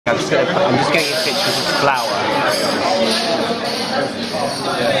I'm just getting a picture of this flower.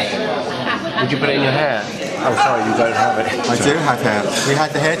 Would you put it in your hair? Oh, sorry, you don't have it. I do have hair. We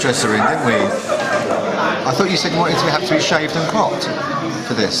had the hairdresser in, didn't we? I thought you said you wanted to have to be shaved and cropped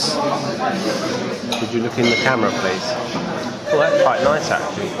for this. Could you look in the camera, please? Oh, that's quite nice,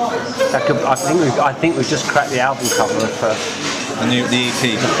 actually. That could, I think we've just cracked the album cover for the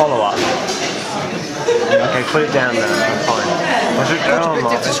EP. The follow-up. Okay, put it down there. I'm fine. You're a bit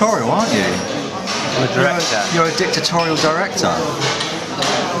dictatorial, aren't you? I'm a director. You're a dictatorial director.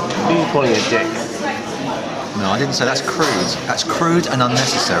 Who are you calling a dick? No, I didn't say that's crude. That's crude and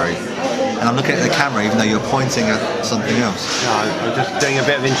unnecessary. And I'm looking at the camera even though you're pointing at something else. No, I'm just doing a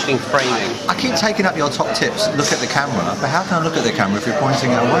bit of interesting framing. I keep taking up your top tips, look at the camera, but how can I look at the camera if you're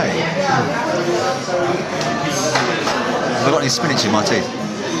pointing it away? Have I got any spinach in my teeth?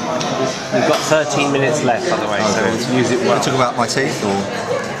 You've got 13 minutes left, by the way, so use it well. Want to talk about my teeth, or...?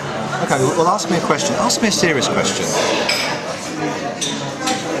 Okay, well ask me a question. Ask me a serious question.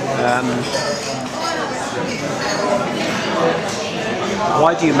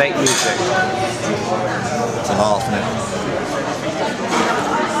 Why do you make music? It's a laugh, isn't it?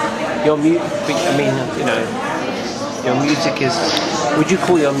 Your your music is... Would you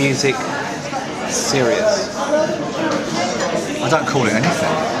call your music serious? I don't call it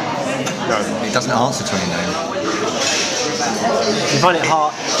anything. No. It doesn't answer to any name. Do you find it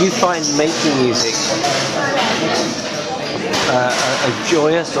hard? Do you find making music a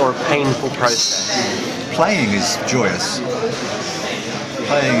joyous or a painful process? Playing is joyous.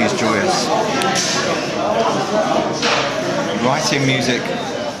 Playing is joyous. Writing music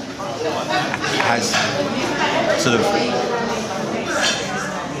has sort of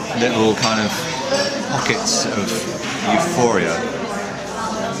little kind of pockets of euphoria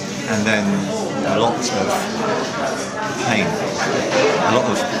and then a lot of pain, a lot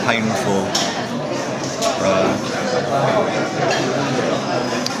of painful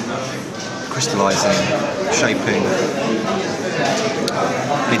crystallizing, shaping,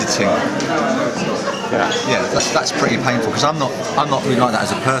 editing. Yeah, that's pretty painful because I'm not really like that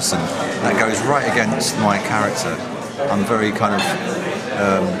as a person. That goes right against my character. I'm very kind of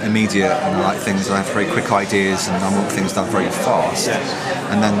immediate and I like things. I have very quick ideas and I want things done very fast.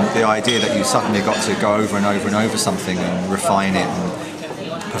 And then the idea that you suddenly got to go over and over and over something and refine it and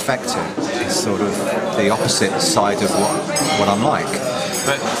perfect it is sort of the opposite side of what I'm like.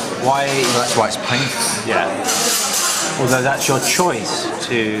 But why? So that's why it's painful. Yeah. Although that's your choice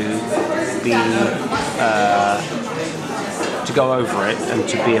to be to go over it and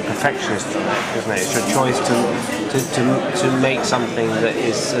to be a perfectionist on it, isn't it? It's your choice to make something that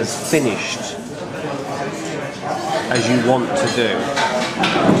is as finished as you want to do.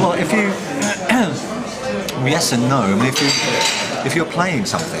 Well, if you yes and no. I mean, if you're playing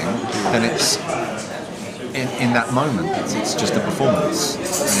something, then it's in that moment. It's just a performance,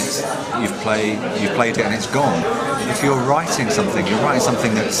 and you've played it and it's gone. If you're writing something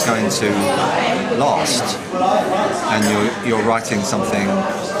that's going to last, and you're writing something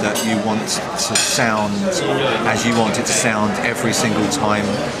that you want to sound as you want it to sound every single time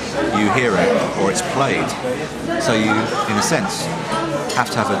you hear it or it's played. So you, in a sense, have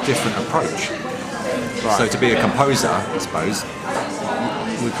to have a different approach. Right. So to be a composer, I suppose,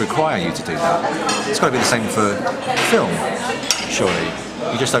 would require you to do that. It's got to be the same for film, surely.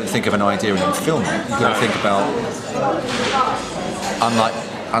 You just don't think of an idea and then film it. You've got to think about,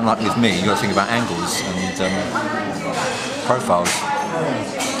 unlike with me, you've got to think about angles and profiles.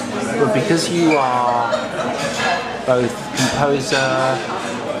 But because you are both composer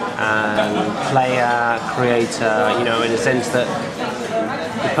and player, creator, in a sense that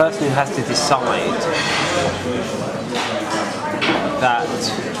the person who has to decide that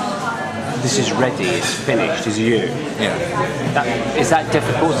this is ready, it's finished, is you. Yeah. Is that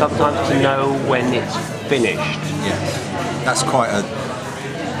difficult sometimes to know when it's finished? Yeah. That's quite an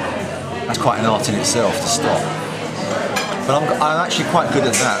art in itself to stop. But I'm actually quite good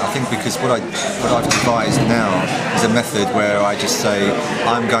at that. I think because what I've devised now is a method where I just say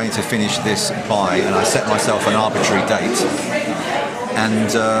I'm going to finish this by, and I set myself an arbitrary date,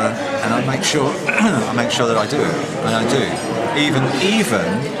 and I make sure that I do it, and I do. Even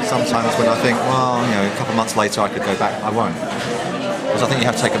sometimes when I think, well, a couple of months later I could go back, I won't, because I think you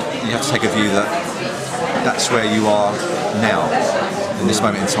have to take a view that that's where you are now in this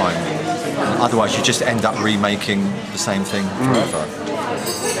moment in time. Otherwise, you just end up remaking the same thing forever.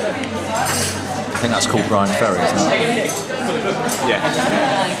 I think that's called Brian Ferry, isn't it? Yeah.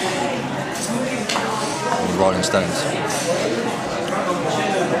 Or the Rolling Stones.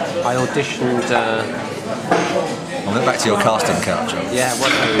 I auditioned I'll look back to your casting couch. Yeah,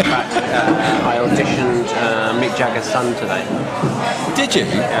 well, in fact, I auditioned Mick Jagger's son today. Did you?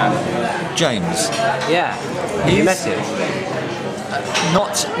 Yeah. James? Yeah. You met him?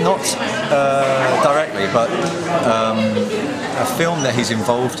 Not directly, but a film that he's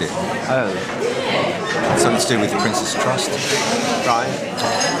involved in. Oh. Something to do with the Princess Trust. Right.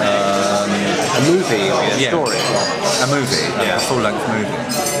 A movie or a story? A movie, a full-length movie.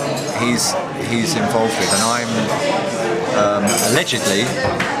 He's involved with, and I'm allegedly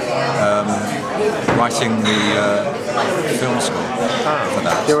writing the film score for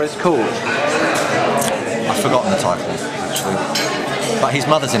that. Do you know what it's called? I've forgotten the title, actually. But his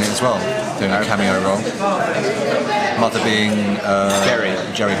mother's in it as well, doing a cameo role. Mother being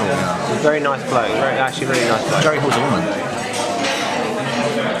Jerry Hall. Yeah. Very nice bloke. Actually, really nice bloke. Jerry Hall's a woman.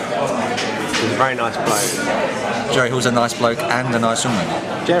 He's a very nice bloke. Jerry Hall's a nice bloke and a nice woman.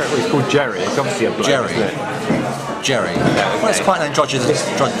 Jerry, well, he's called Jerry. It's obviously a bloke, Jerry. isn't it? Jerry. Yeah, okay. Well, it's quite an androgynous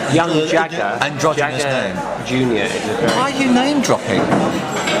Young Jagger. androgynous name. Junior is a very... Why are you name dropping?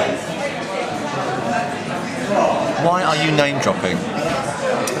 Why are you name dropping?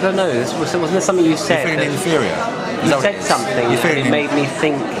 I don't know. Wasn't there something you said? You're feeling inferior. You said something and it made me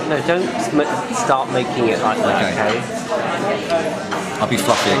think. No, don't start making it like that. Okay. I'll be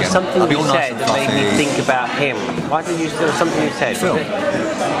fluffy again. Something I'll be you all nice said and that fluffy. made me think about him. Why did you? There was something you said. Phil.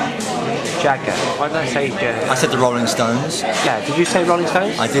 Jagger. Why did I say Jagger? I said the Rolling Stones. Yeah. Did you say Rolling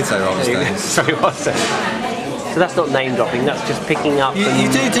Stones? I did say Rolling Stones. Sorry, what's that? So that's not name dropping. That's just picking up. You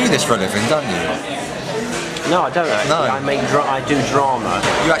do this for a living, don't you? No, I don't actually. No. I do drama.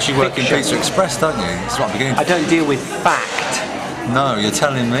 You actually work in Fiction. Pizza Express, don't you? That's what I'm beginning to I don't deal with fact. No, you're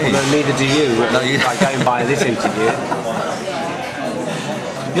telling me. No, neither do you. No, you... By going by this interview.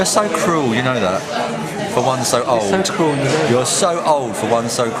 You're so cruel, you know that. For one so old. You're so cruel, you know. You're so old for one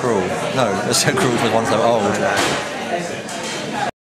so cruel. No, you're so cruel for one so old.